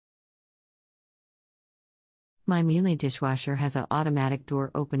My Miele dishwasher has an automatic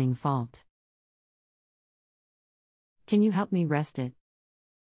door opening fault. Can you help me rest it?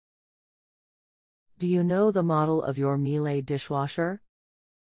 Do you know the model of your Miele dishwasher?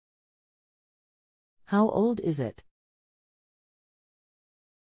 How old is it?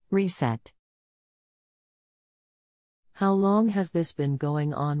 Reset. How long has this been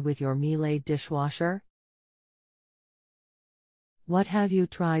going on with your Miele dishwasher? What have you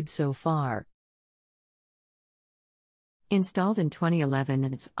tried so far? Installed in 2011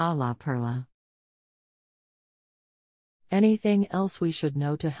 and it's a la Perla. Anything else we should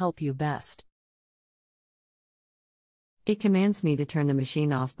know to help you best? It commands me to turn the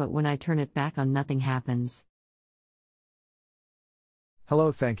machine off, but when I turn it back on, nothing happens.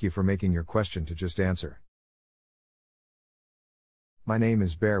 Hello, thank you for making your question to Just Answer. My name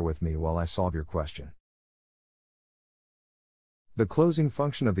is Bear with me while I solve your question. The closing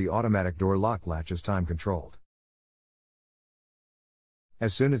function of the automatic door lock latch is time controlled.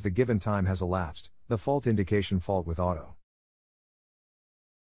 As soon as the given time has elapsed, the fault indication fault with auto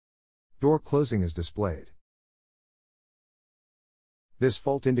door closing is displayed. This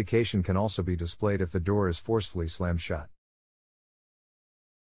fault indication can also be displayed if the door is forcefully slammed shut.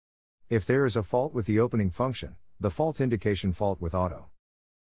 If there is a fault with the opening function, the fault indication fault with auto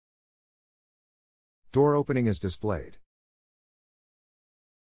door opening is displayed.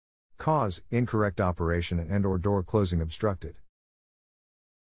 Cause, incorrect operation and/or door closing obstructed.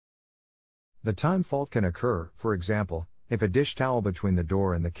 The time fault can occur, for example, if a dish towel between the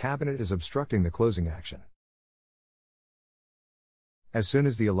door and the cabinet is obstructing the closing action. As soon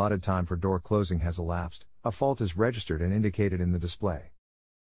as the allotted time for door closing has elapsed, a fault is registered and indicated in the display.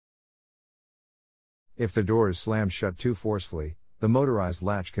 If the door is slammed shut too forcefully, the motorized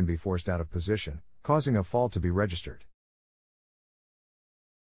latch can be forced out of position, causing a fault to be registered.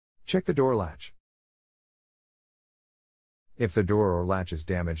 Check the door latch. If the door or latch is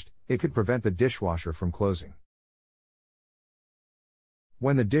damaged, it could prevent the dishwasher from closing.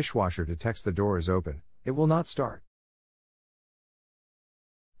 When the dishwasher detects the door is open, it will not start.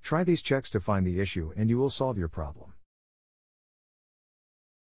 Try these checks to find the issue and you will solve your problem.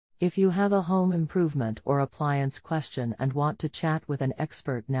 If you have a home improvement or appliance question and want to chat with an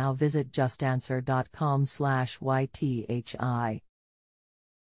expert now, visit justanswer.com/ythi.